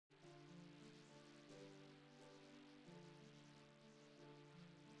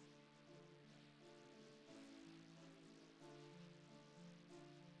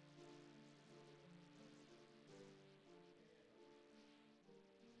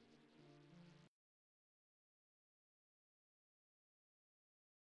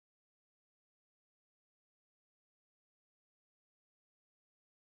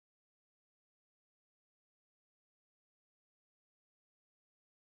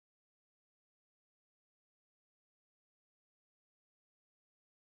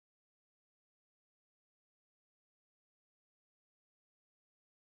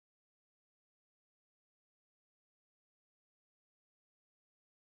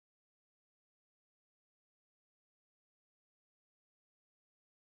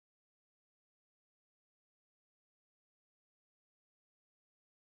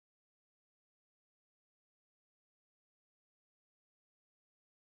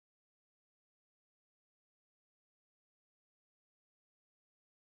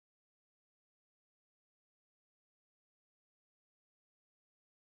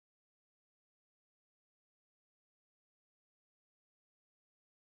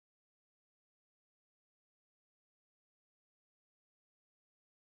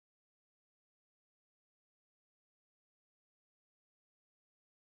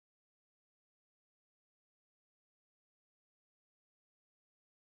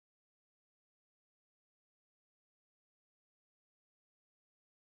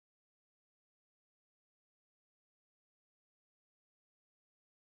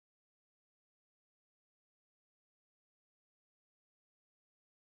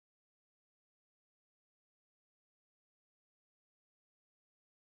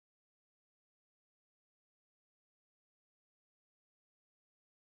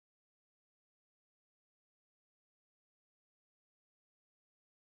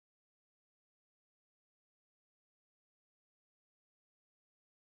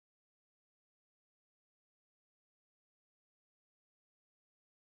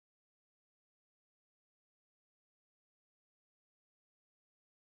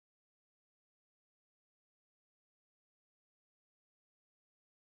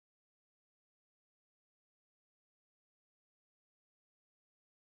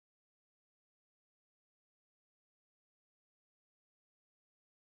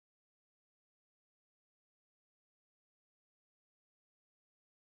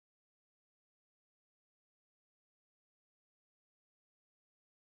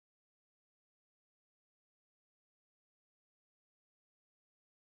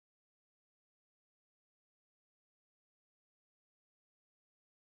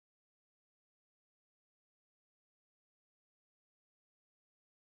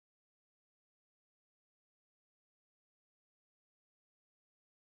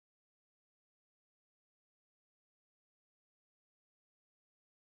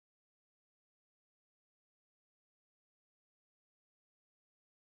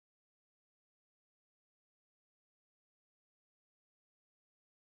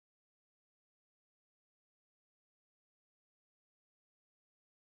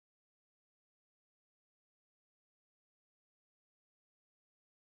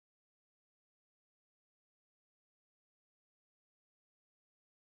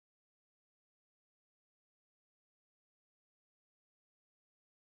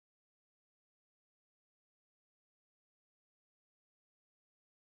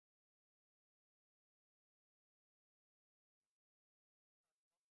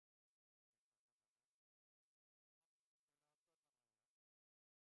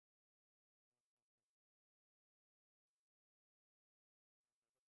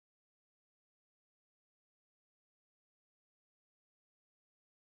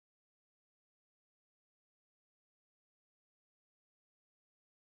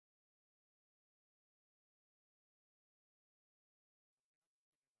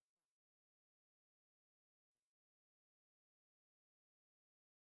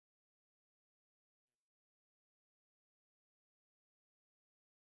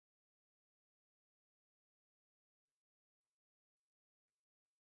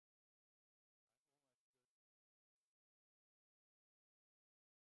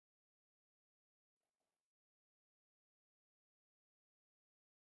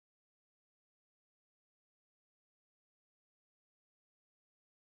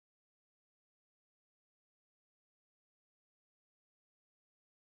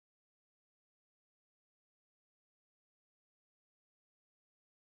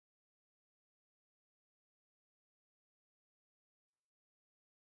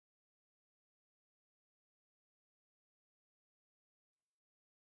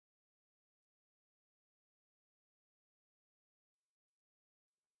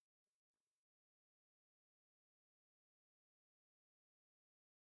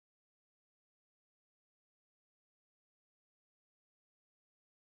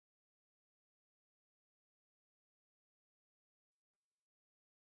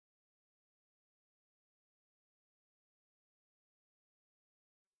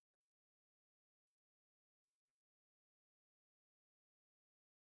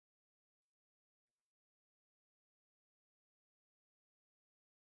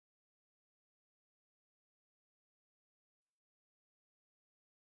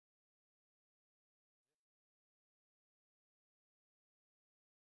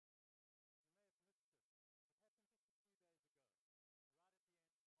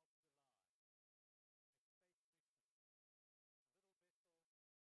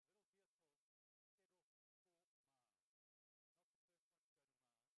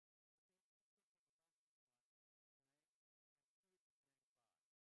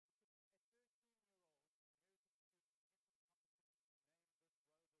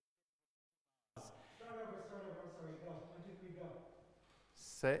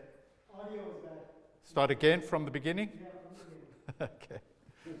Say. Audio is bad. Start again from the beginning? Yeah, from the beginning. Okay.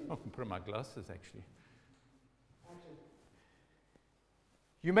 I can put on my glasses, actually.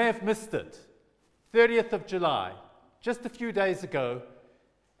 You may have missed it. 30th of July, just a few days ago,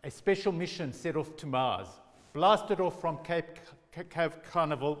 a special mission set off to Mars, blasted off from Cape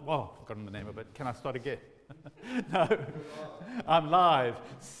Carnival. Well, I've forgotten the name of it. Can I start again? No, I'm live.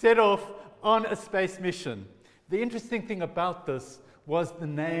 Set off on a space mission. The interesting thing about this was the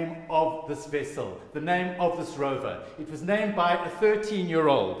name of this vessel, the name of this rover. It was named by a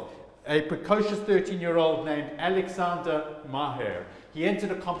 13-year-old, a precocious 13-year-old named Alexander Maher. He entered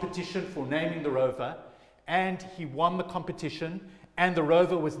a competition for naming the rover, and he won the competition, and the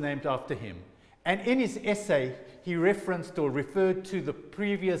rover was named after him. And in his essay, he referenced or referred to the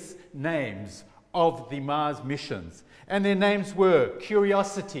previous names of the Mars missions. And their names were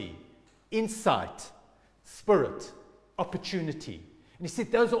Curiosity, Insight, Spirit, Opportunity. And he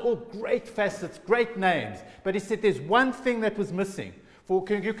said those are all great facets, great names. But he said there's one thing that was missing. For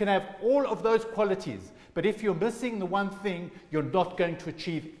you can have all of those qualities, but if you're missing the one thing, you're not going to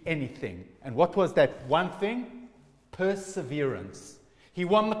achieve anything. And what was that one thing? Perseverance. He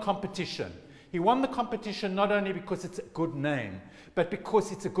won the competition. He won the competition not only because it's a good name, but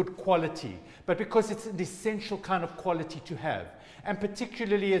because it's a good quality, but because it's an essential kind of quality to have. And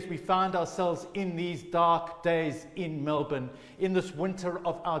particularly as we find ourselves in these dark days in Melbourne, in this winter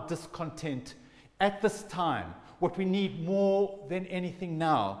of our discontent, at this time, what we need more than anything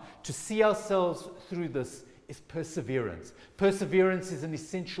now to see ourselves through this is perseverance. Perseverance is an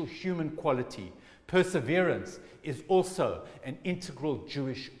essential human quality. Perseverance is also an integral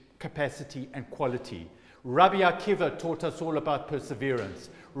Jewish capacity and quality. Rabbi Akiva taught us all about perseverance.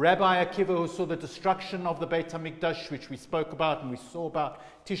 Rabbi Akiva, who saw the destruction of the Beit HaMikdash, which we spoke about and we saw about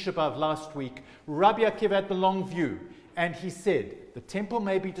Tisha B'Av last week, Rabbi Akiva had the long view, and he said, the temple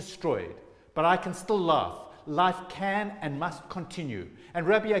may be destroyed, but I can still laugh. Life can and must continue. And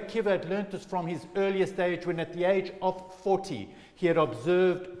Rabbi Akiva had learnt this from his earliest age, when at the age of 40, he had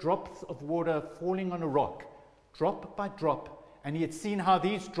observed drops of water falling on a rock, drop by drop, and he had seen how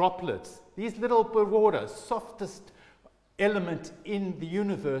these droplets, these little bit of water, softest element in the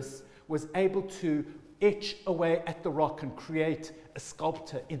universe, was able to etch away at the rock and create a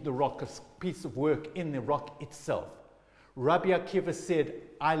sculpture in the rock, a piece of work in the rock itself. Rabbi Akiva said,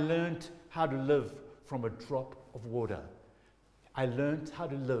 I learned how to live from a drop of water. I learned how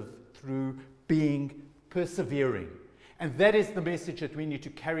to live through being persevering. And that is the message that we need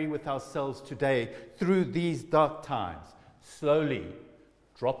to carry with ourselves today through these dark times. Slowly,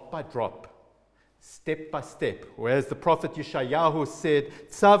 drop by drop, step by step. Or as the prophet Yeshayahu said,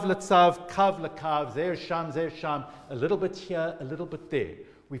 Tzav l'tzav, kav l'kav, zer sham, a little bit here, a little bit there.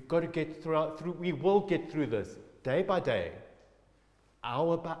 We've got to get through, we will get through this day by day,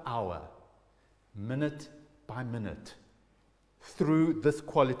 hour by hour, minute by minute, through this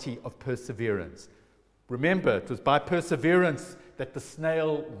quality of perseverance. Remember, it was by perseverance that the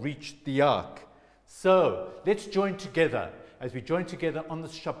snail reached the ark. So, let's join together, as we join together on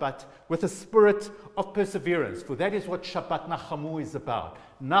this Shabbat, with a spirit of perseverance, for that is what Shabbat Nachamu is about.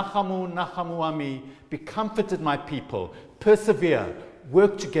 Nachamu, Nachamu Ami, be comforted, my people, persevere,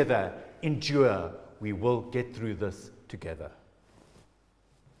 work together, endure. We will get through this together.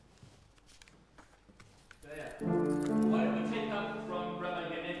 Why don't we take up from Rabbi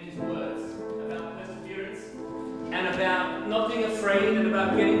Ganendi's words about perseverance and about not being afraid and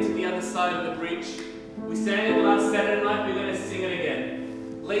about getting to the other side of the bridge. We sang it last Saturday night, we're going to sing it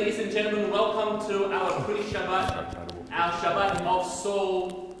again. Ladies and gentlemen, welcome to our pre-Shabbat, our Shabbat of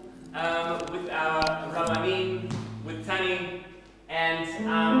soul, with our Rabbanim, with Tani, and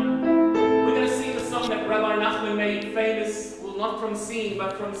we're going to sing the song that Rabbi Nachman made famous, well, not from seeing,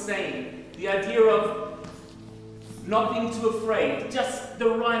 but from saying. The idea of not being too afraid, just the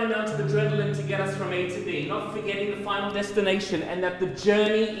right amount of adrenaline to get us from A to B, not forgetting the final destination, and that the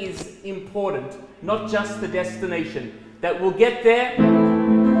journey is important, not just the destination. That we'll get there.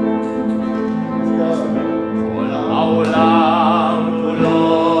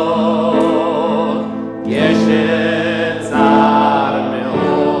 Geshet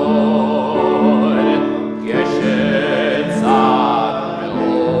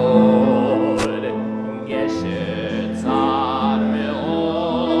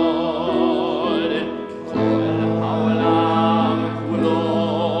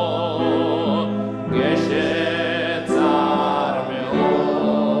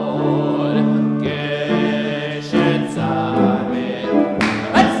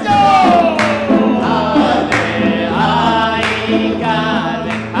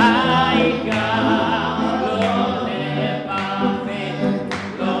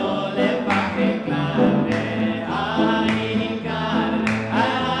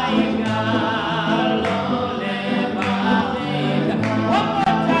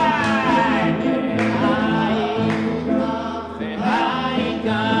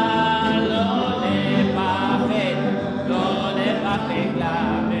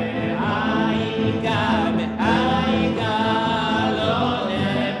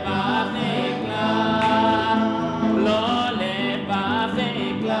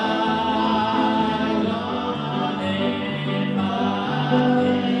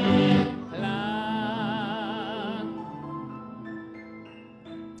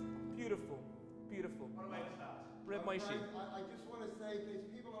I just want to say, because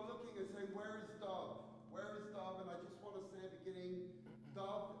people are looking and saying, where is Dov? Where is Dov? And I just want to say at the beginning,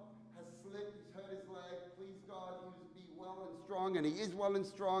 Dov has slipped, he's hurt his leg. Please God, he will be well and strong, and he is well and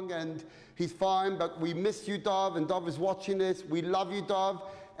strong, and he's fine, but we miss you, Dov, and Dov is watching this. We love you, Dov,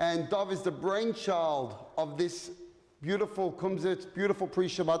 and Dov is the brainchild of this beautiful Kumzit, beautiful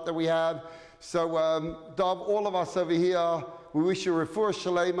pre-Shabbat that we have. So, Dov, all of us over here, we wish you a refuah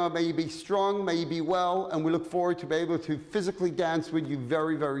shalema. May you be strong, may you be well, and we look forward to be able to physically dance with you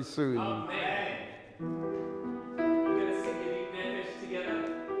very, very soon. Amen. We're going to sing the big nefesh together.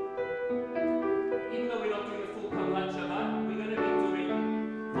 Even though we're not doing a full Kabbalat Shabbat, we're going to be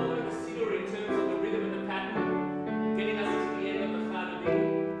doing, following the siddur in terms of the rhythm and the pattern, getting us to the end of the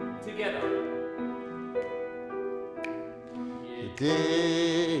Chanabi together.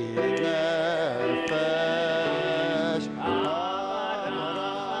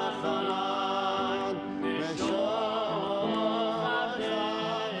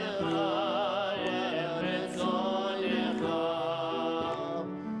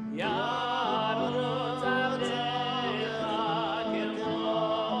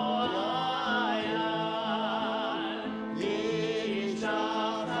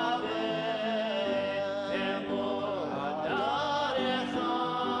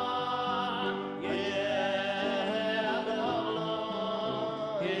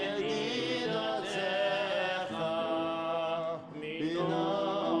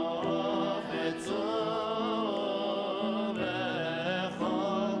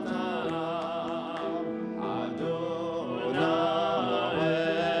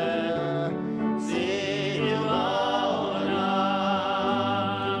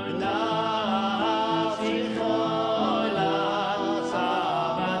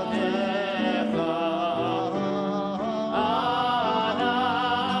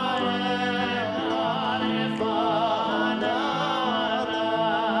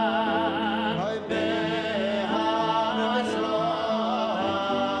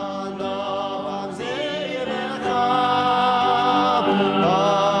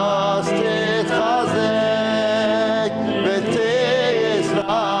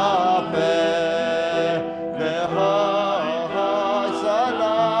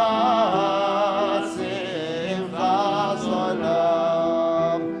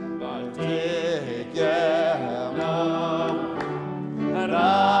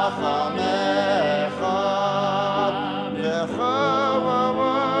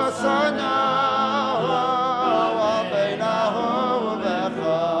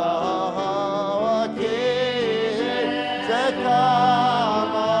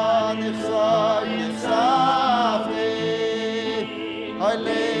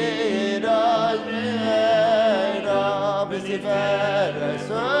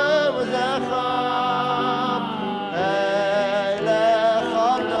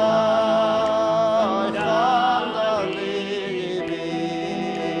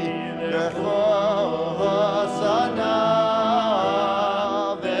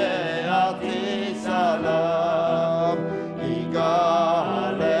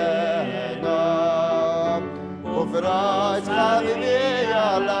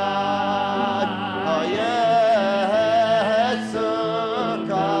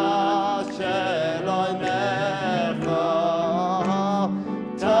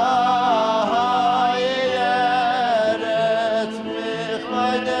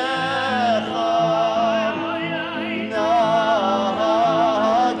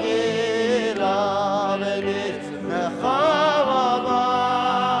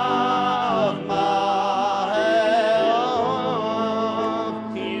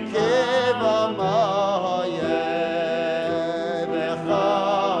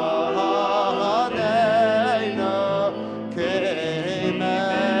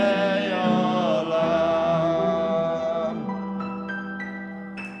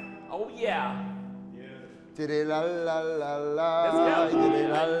 La la la la la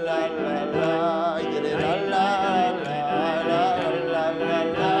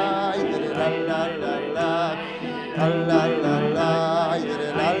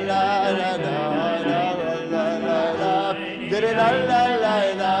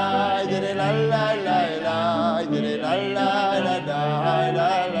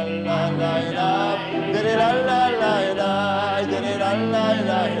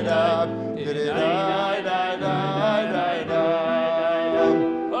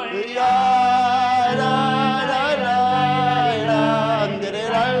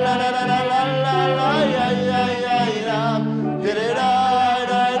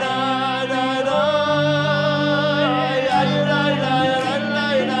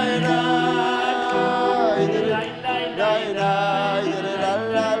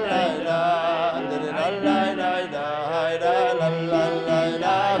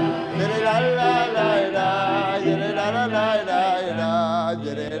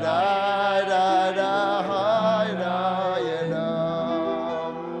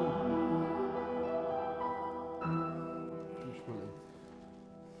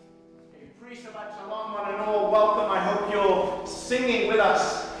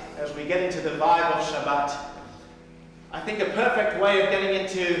I think a perfect way of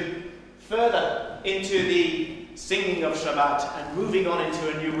getting further into the singing of Shabbat and moving on into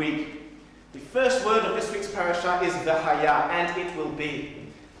a new week. The first word of this week's parasha is V'haya, and it will be.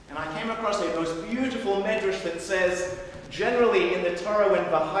 And I came across a most beautiful medrash that says, generally in the Torah when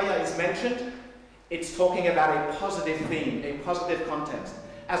V'haya is mentioned, it's talking about a positive theme, a positive context,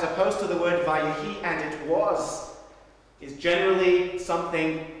 as opposed to the word Vayehi, and it was, is generally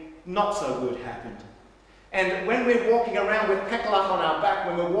something not so good happened. And when we're walking around with pekalach on our back,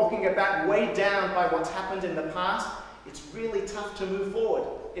 when we're walking back way down by what's happened in the past, it's really tough to move forward.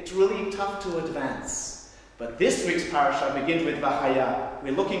 It's really tough to advance. But this week's parasha begins with V'haya.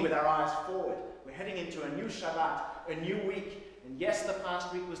 We're looking with our eyes forward. We're heading into a new Shabbat, a new week. And yes, the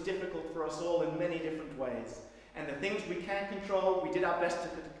past week was difficult for us all in many different ways. And the things we can control, we did our best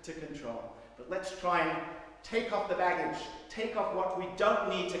to control. But let's try and take off the baggage, take off what we don't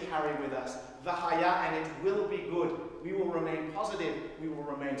need to carry with us. V'haya, and it will be good. We will remain positive, we will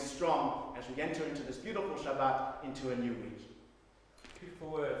remain strong as we enter into this beautiful Shabbat, into a new week. Beautiful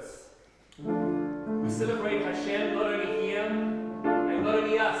words. We celebrate Hashem not only here, and not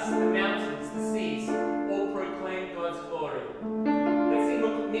only us, the mountains, the seas, all proclaim God's glory. Let's sing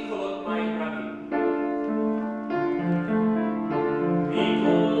Nikolot Mayim Rabbi.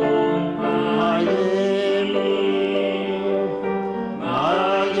 Nikolot Mayim, Mayim Rabbi.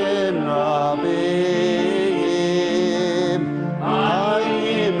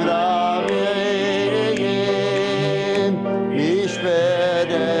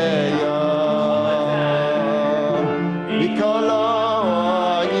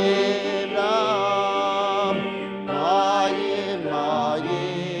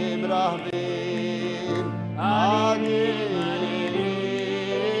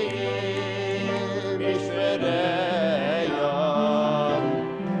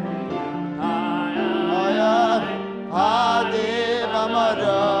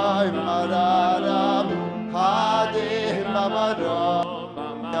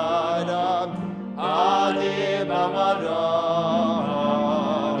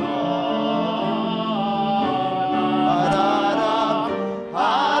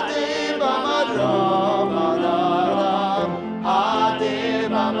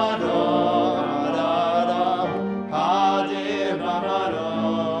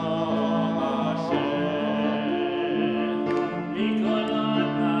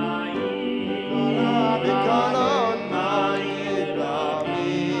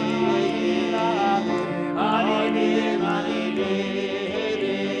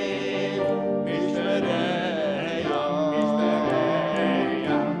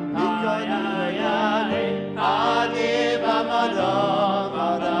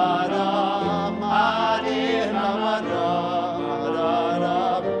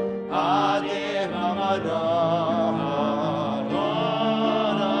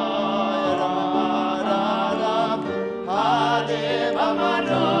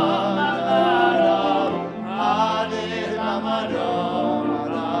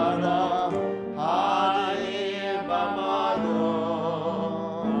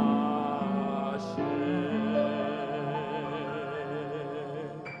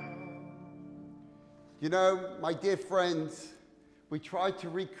 You know, my dear friends, we tried to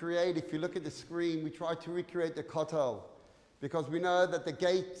recreate, if you look at the screen, we tried to recreate the Kotel, because we know that the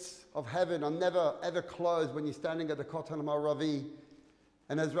gates of heaven are never ever closed when you're standing at the Kotel Ma'aravi.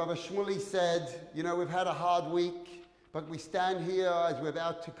 And as Rabbi Shmuley said, you know, we've had a hard week, but we stand here as we're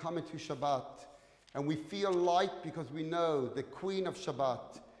about to come into Shabbat, and we feel light because we know the Queen of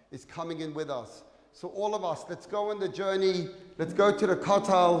Shabbat is coming in with us. So all of us, let's go on the journey, let's go to the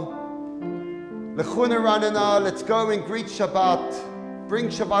Kotel. Lechuna Ranana, let's go and greet Shabbat. Bring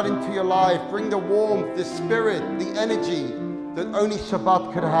Shabbat into your life. Bring the warmth, the spirit, the energy that only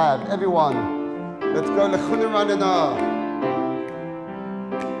Shabbat could have. Everyone, let's go Lechuna Ranana.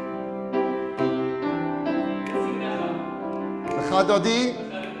 L'chadodi,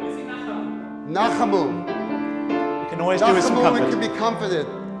 Nachamu. You can always do with some comfort. We can be comforted.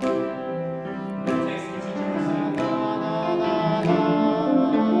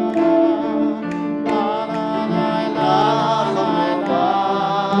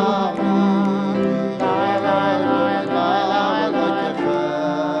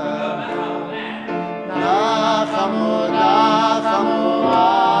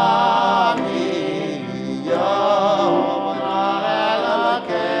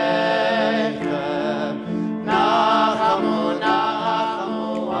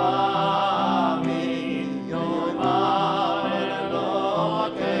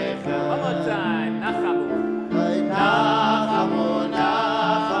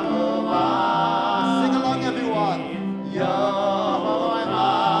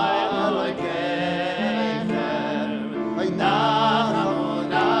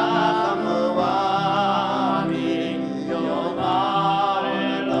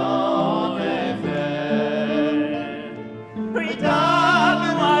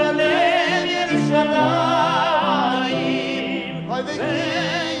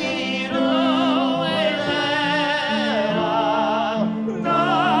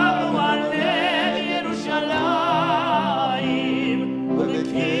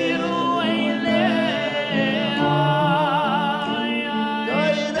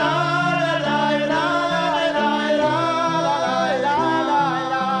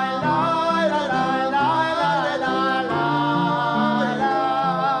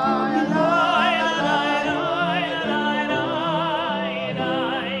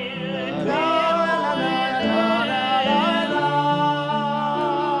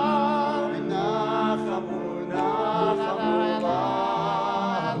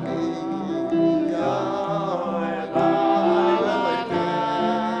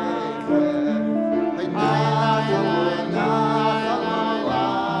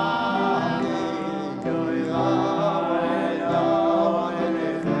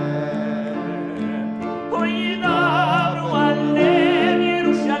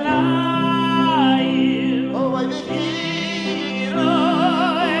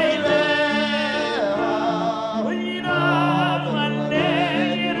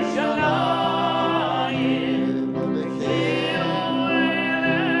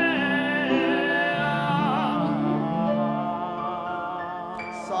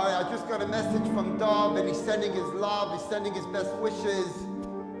 sending his love, he's sending his best wishes.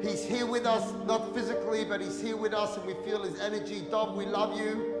 He's here with us, not physically, but he's here with us and we feel his energy. Dov, we love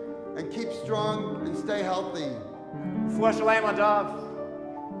you and keep strong and stay healthy. Fwa Shalema, Dov.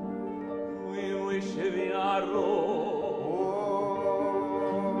 We wish we are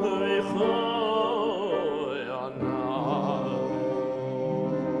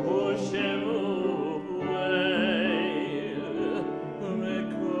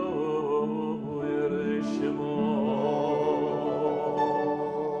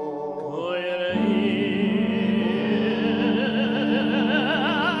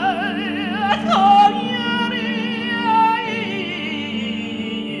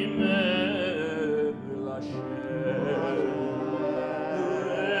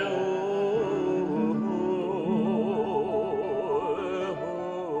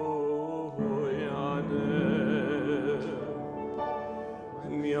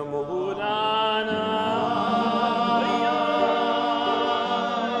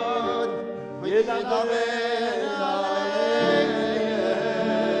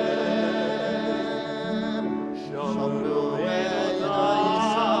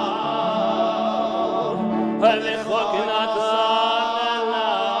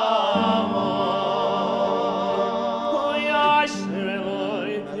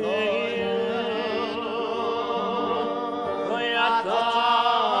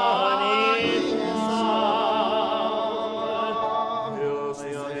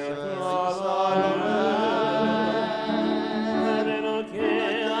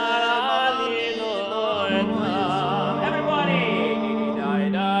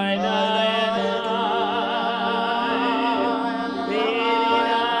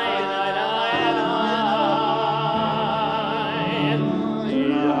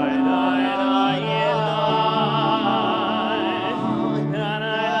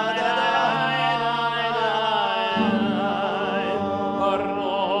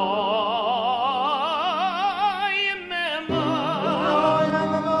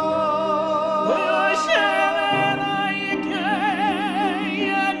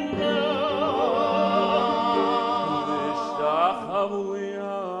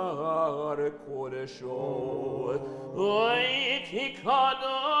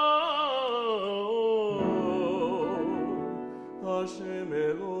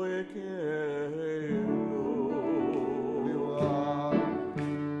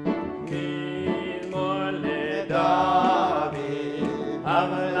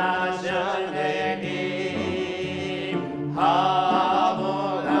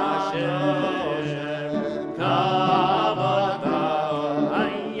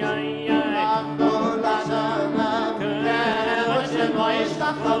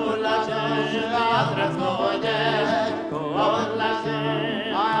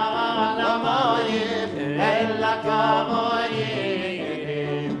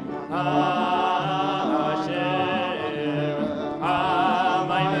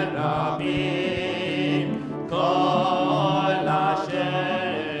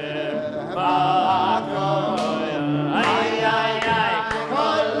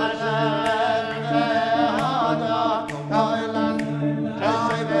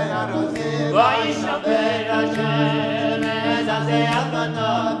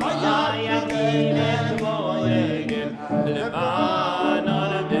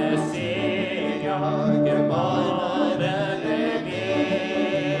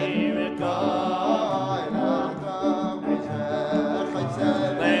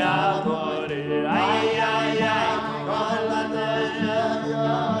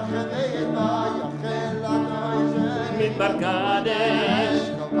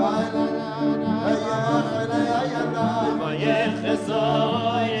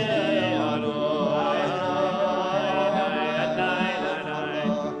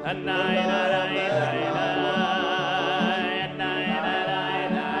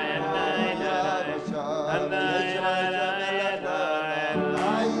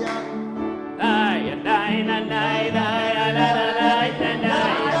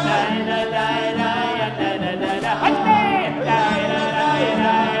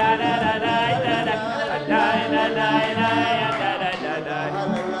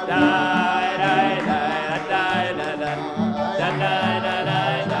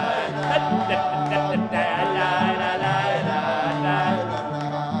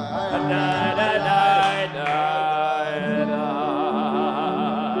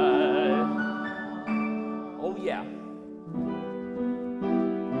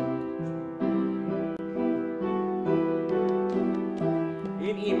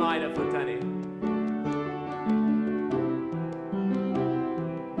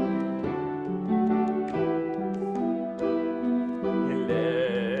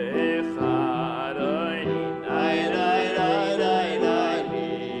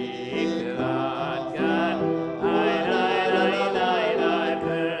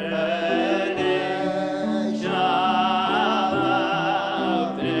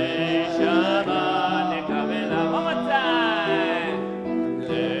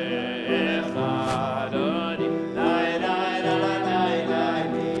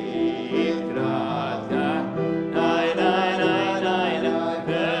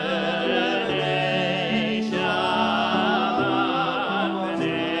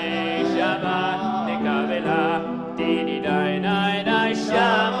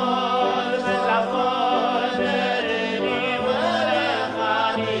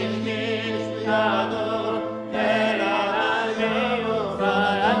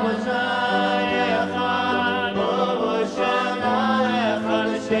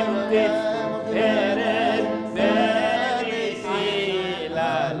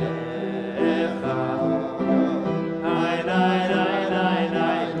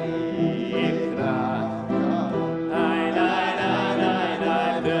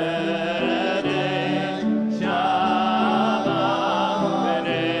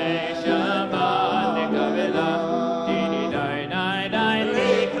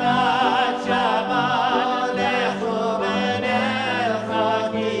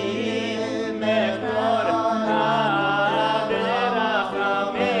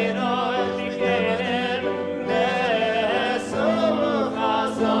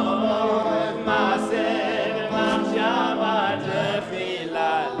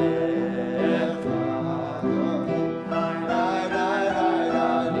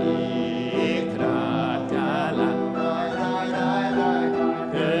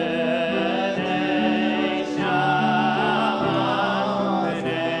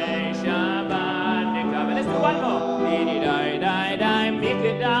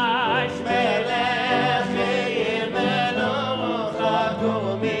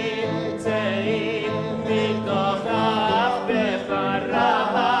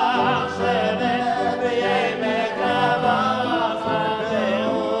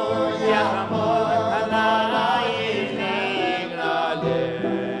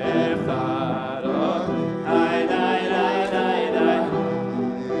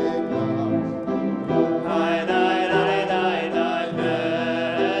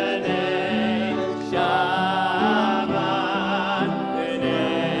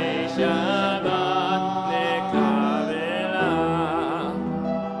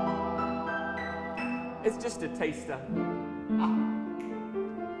Just a taster.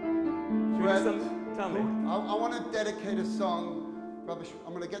 Brett, Tell me. I want to dedicate a song. Rubbish.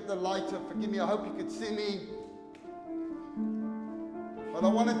 I'm going to get the lighter. Forgive me. I hope you could see me. But I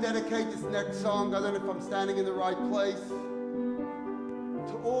want to dedicate this next song. I don't know if I'm standing in the right place.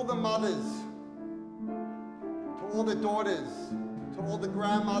 To all the mothers, to all the daughters, to all the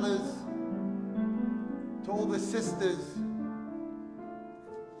grandmothers, to all the sisters,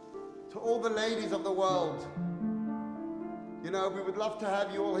 to all the ladies of the world. You know, we would love to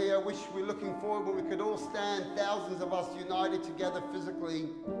have you all here. I wish we're looking forward when we could all stand, thousands of us united together physically.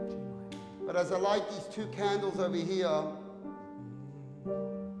 But as I light these two candles over here,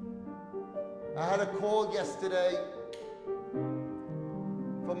 I had a call yesterday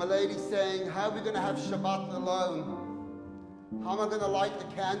from a lady saying, how are we going to have Shabbat alone? How am I going to light the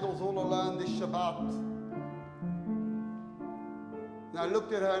candles all alone this Shabbat? And I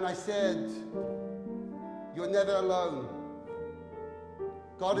looked at her and I said, you're never alone.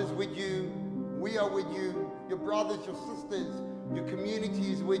 God is with you. We are with you. Your brothers, your sisters, your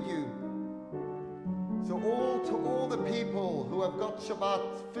community is with you. So to all the people who have got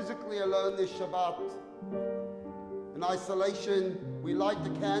Shabbat physically alone this Shabbat, in isolation, we light the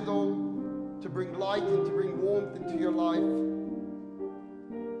candle to bring light and to bring warmth into your life.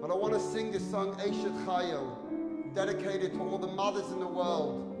 But I want to sing this song, Eshet Chayil, dedicated to all the mothers in the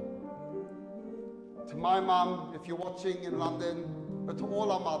world. To my mum, if you're watching in London, but to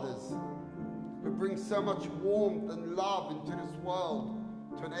all our mothers who bring so much warmth and love into this world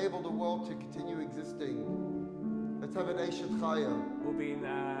to enable the world to continue existing. Let's have an Eshet Chayil. We'll be in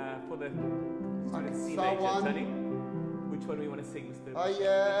for the students C major, Tony. Which one do we want to sing, Mr.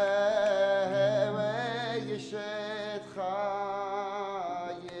 Eshet Chayil.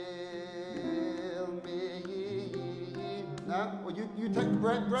 No? Well, you take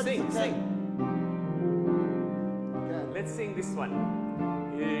Brett. Sing. Let's sing this one.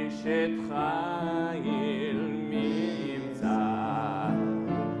 Eshet Chayil mimza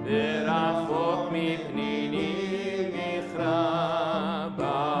verachok mipnini michra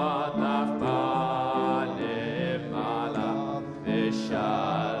batafpa lebala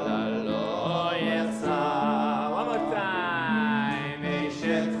v'shala lo yechza. One more time.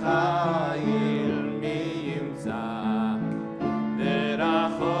 Eshet Chayil mimza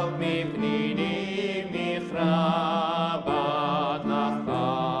verachok mipnini michra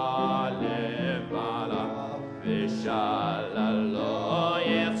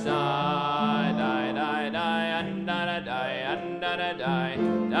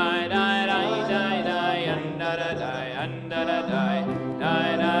die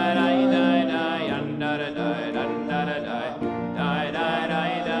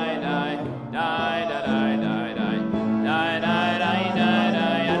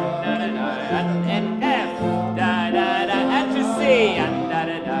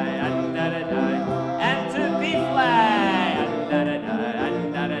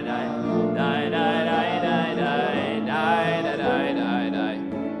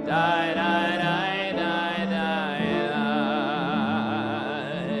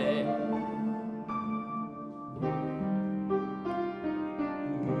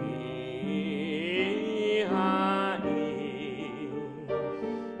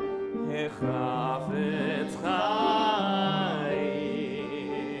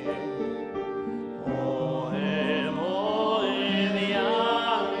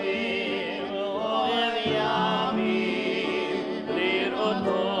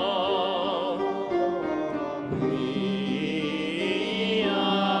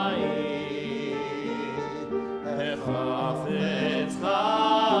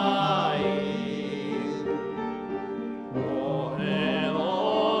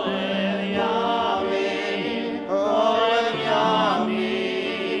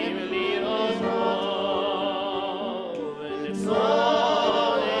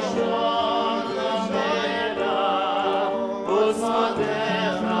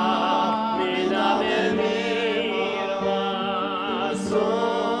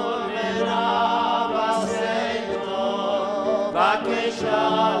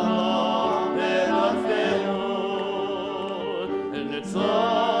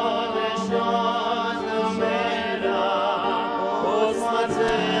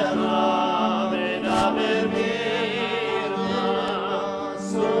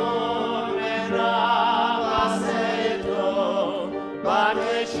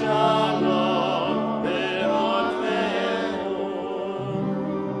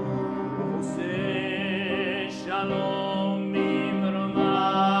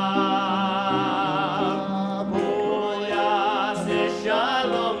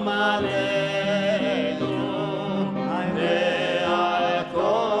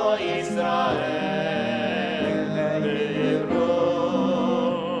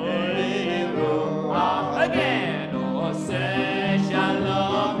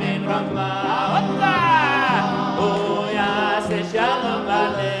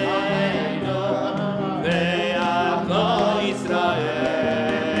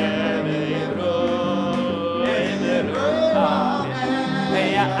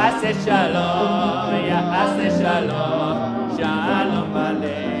Ya'aseh shalom, Ya'aseh shalom, shalom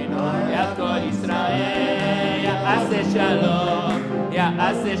aleinu, Ya'kol Yisrael. Ya'aseh shalom,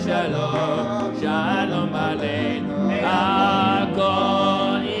 Ya'aseh shalom, shalom aleinu,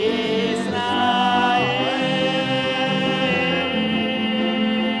 Ya'kol Yisrael.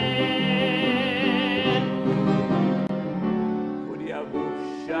 Od yavo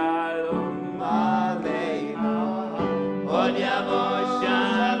shalom aleinu, od yavo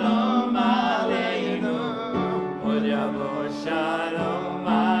shalom aleinu, od yavo shalom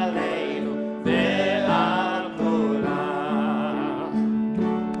aleinu, ve'al kulam.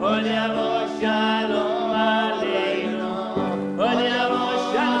 Od yavo shalom aleinu, od yavo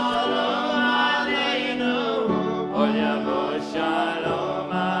shalom aleinu, od yavo shalom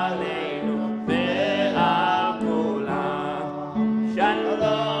aleinu, ve'al kulam. Shalom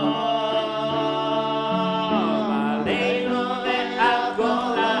aleinu ve'al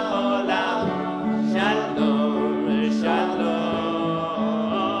kol ha'olam. Shalom, shalom,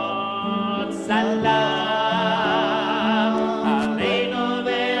 salam aleinu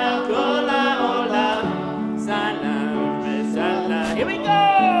ve'al kol ha'olam. Salam, salam. Here we go!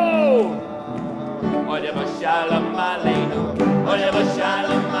 Od yavo shalom aleinu, od yavo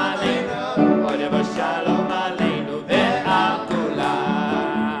shalom aleinu, od yavo shalom aleinu ve'al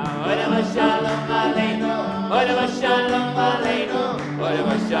kulam. Od yavo shalom aleinu, od yavo shalom aleinu, od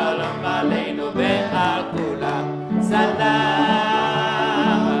yavo shalom aleinu ve'al kulam.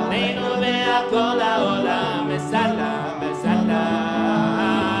 Salam aleinu ve'al kol ha'olam. Salam,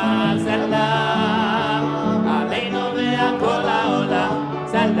 salam, salam aleinu ve'al kol ha'olam.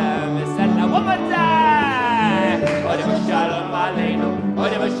 Salam, salam. One more time. Od yavo shalom aleinu, od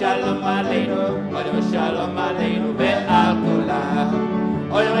yavo shalom aleinu, od yavo shalom aleinu ve'al kulam.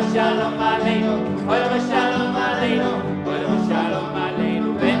 Od yavo shalom aleinu, od yavo shalom aleinu, od yavo shalom aleinu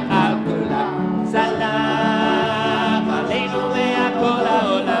ve'al kulam. Salam aleinu ve'al kol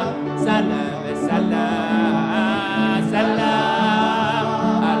ha'olam. Salam, salam, salam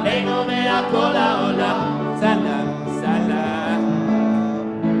aleinu ve'al kol ha'olam. Salam, salam.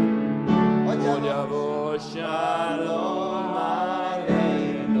 Od yavo shalom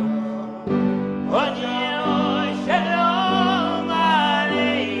aleinu, od yavo shalom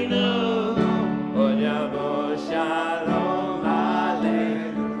aleinu, od yavo shalom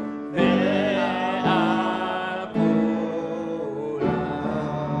aleinu ve'al kulam.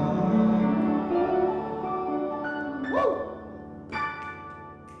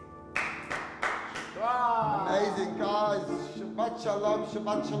 Amazing, guys. Shabbat shalom,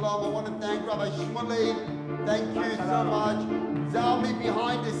 Shabbat shalom. I want to thank Rabbi Shule. Thank you so much. Zalmi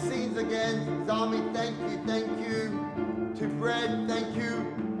behind the scenes again. Zalmi, thank you. To Brett, thank you.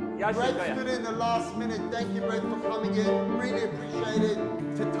 Brett stood in the last minute. Thank you, Brett, for coming in. Really appreciate it.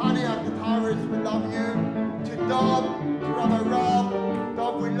 To Tani, our guitarist, we love you. To Dom, to Rabbi Rob.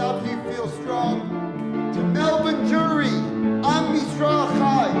 Dom, we love you. Feel strong. To Melbourne Jury, Am Yisrael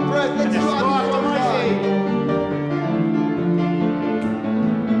Chai. Brett, let's do Am Yisrael Chai.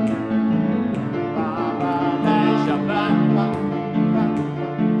 Shabbat.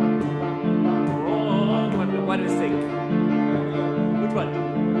 Oh, what do we sing? Which one?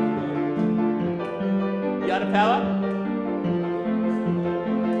 Yada Power?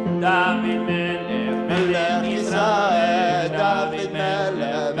 David Melech, Melech Yisrael, David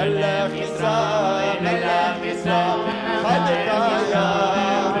Melech, Melech Yisrael, Melech Yisrael, Melech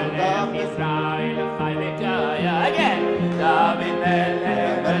Yisrael, Melech Yisrael, again. David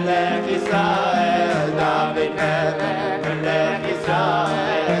Melech, Melech Yisrael, David Melech, Melech Yisrael.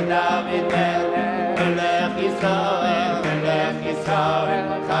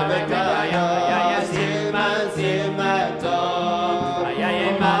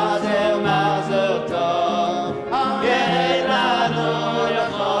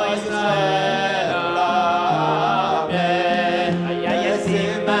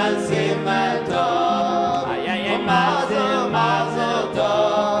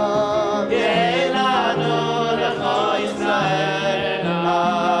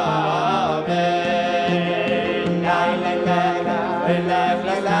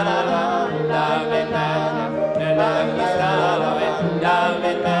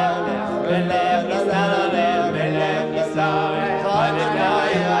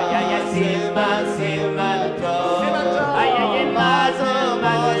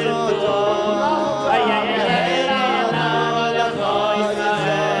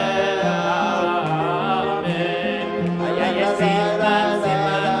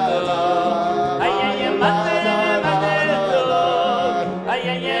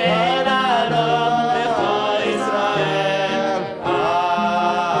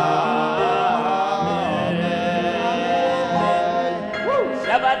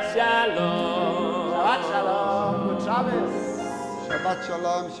 Shabbat Shalom. Shabbat Shalom. Good Shabbos. Shabbat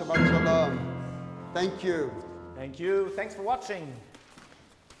Shalom, Shabbat Shalom. Thank you. Thank you. Thanks for watching.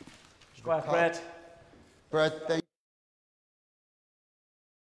 Brett. Brett, thank